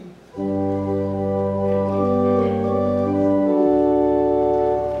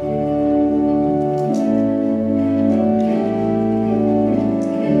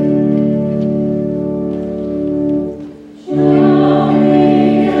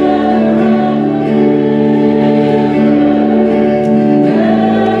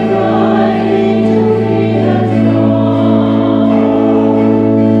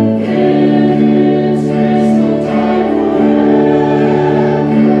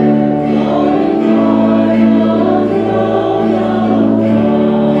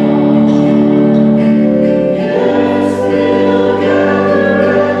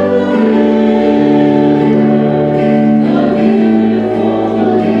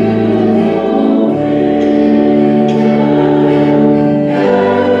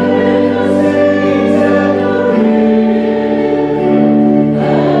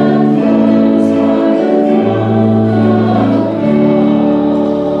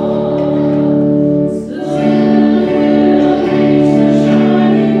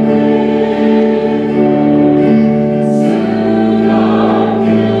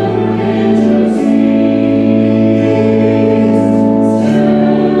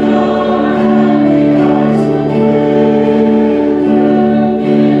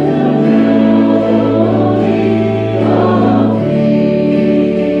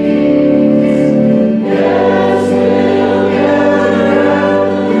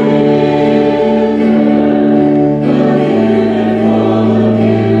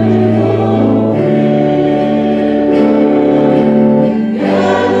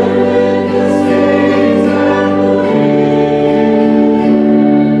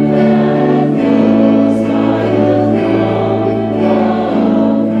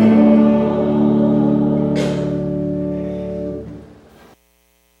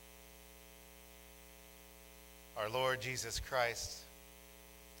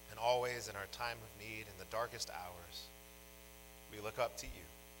always in our time of need, in the darkest hours, we look up to you,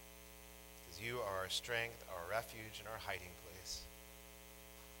 because you are our strength, our refuge, and our hiding place.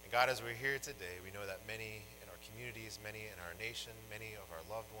 And God, as we're here today, we know that many in our communities, many in our nation, many of our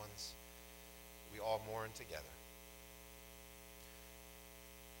loved ones, we all mourn together.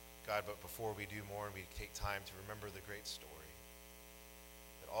 God, but before we do mourn, we take time to remember the great story.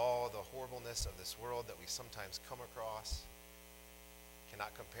 That all the horribleness of this world that we sometimes come across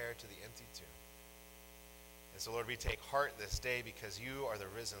cannot compare to the empty tomb. And so, Lord, we take heart this day because you are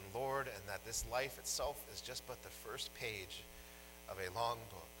the risen Lord, and that this life itself is just but the first page of a long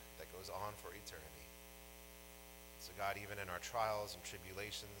book that goes on for eternity. So, God, even in our trials and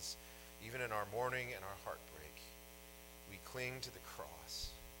tribulations, even in our mourning and our heartbreak, we cling to the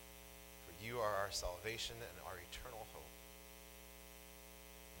cross. For you are our salvation and our eternal hope.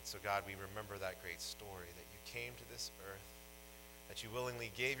 And so, God, we remember that great story that you came to this earth, that you willingly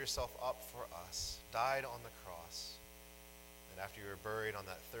gave yourself up for us, died on the cross, and after you were buried on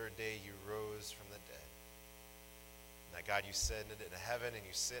that third day, you rose from the dead. And that, God, you ascended into heaven and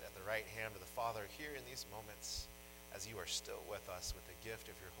you sit at the right hand of the Father here in these moments as you are still with us with the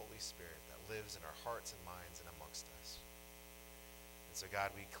gift of your Holy Spirit that lives in our hearts and minds and amongst us. And so,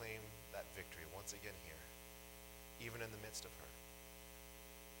 God, we claim that victory once again here, even in the midst of her.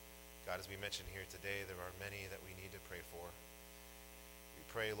 God, as we mentioned here today, there are many that we need to pray for. We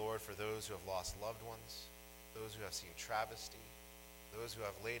pray, Lord, for those who have lost loved ones, those who have seen travesty, those who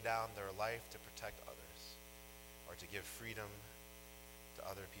have laid down their life to protect others, or to give freedom to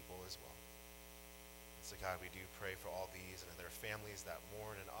other people as well. And so, God, we do pray for all these and their families that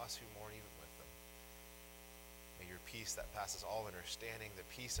mourn, and us who mourn even with them. May your peace that passes all understanding, the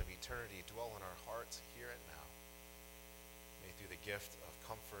peace of eternity, dwell in our hearts here and now. May through the gift of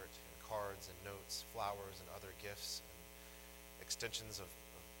comfort and cards and notes, flowers and other gifts and extensions of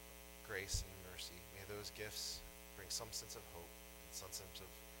grace and mercy, may those gifts bring some sense of hope and some sense of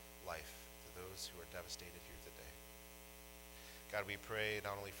life to those who are devastated here today. God, we pray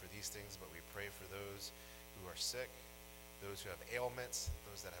not only for these things, but we pray for those who are sick, those who have ailments,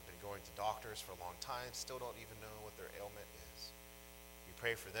 those that have been going to doctors for a long time, still don't even know what their ailment is. We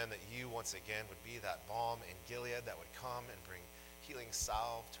pray for them that you once again would be that balm in Gilead that would come and bring healing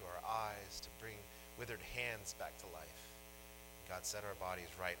salve to our eyes, to bring withered hands back to life. God, set our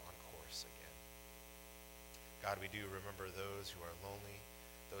bodies right on course again. God, we do remember those who are lonely,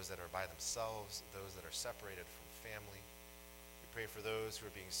 those that are by themselves, those that are separated from family. We pray for those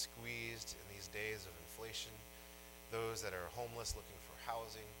who are being squeezed in these days of inflation, those that are homeless looking for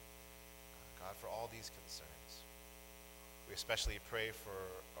housing. God, for all these concerns. We especially pray for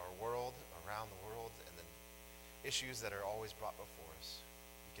our world, around the world, and the issues that are always brought before us.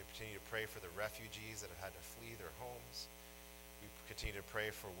 We continue to pray for the refugees that have had to flee their homes. We continue to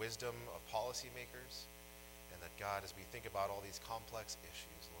pray for wisdom of policymakers, and that, God, as we think about all these complex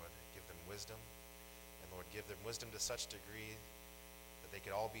issues, Lord, give them wisdom, and Lord, give them wisdom to such degree that they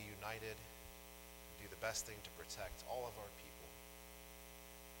could all be united and do the best thing to protect all of our people.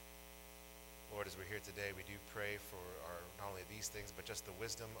 Lord, as we're here today, we do pray for not only these things, but just the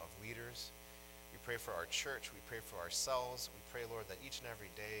wisdom of leaders. We pray for our church. We pray for ourselves. We pray, Lord, that each and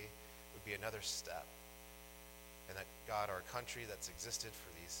every day would be another step. And that, God, our country that's existed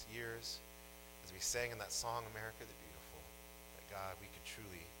for these years, as we sang in that song, America the Beautiful, that, God, we could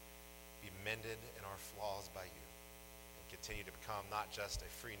truly be mended in our flaws by you and continue to become not just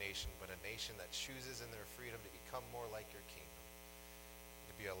a free nation, but a nation that chooses in their freedom to become more like your kingdom,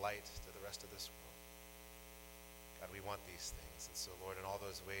 to be a light to the rest of this world. God, we want these things. And so, Lord, in all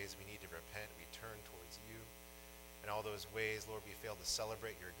those ways, we need to repent. We turn towards you. In all those ways, Lord, we fail to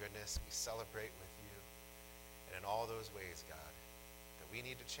celebrate your goodness. We celebrate with you. And in all those ways, God, that we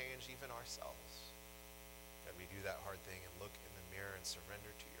need to change even ourselves, that we do that hard thing and look in the mirror and surrender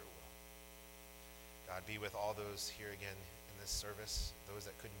to your will. God, be with all those here again in this service, those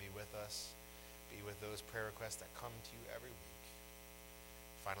that couldn't be with us. Be with those prayer requests that come to you every week.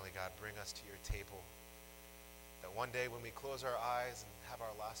 Finally, God, bring us to your table, that one day when we close our eyes and have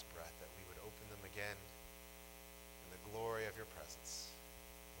our last breath, that we would open them again in the glory of your presence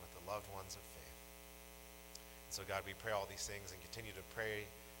with the loved ones of faith. So, God, we pray all these things and continue to pray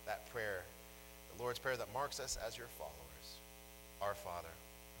that prayer, the Lord's Prayer that marks us as your followers. Our Father,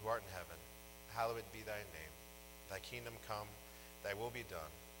 who art in heaven, hallowed be thy name. Thy kingdom come, thy will be done,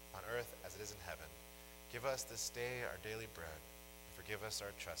 on earth as it is in heaven. Give us this day our daily bread, and forgive us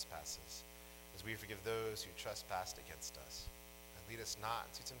our trespasses, as we forgive those who trespass against us. And lead us not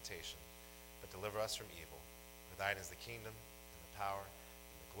into temptation, but deliver us from evil. For thine is the kingdom, and the power,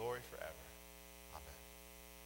 and the glory forever.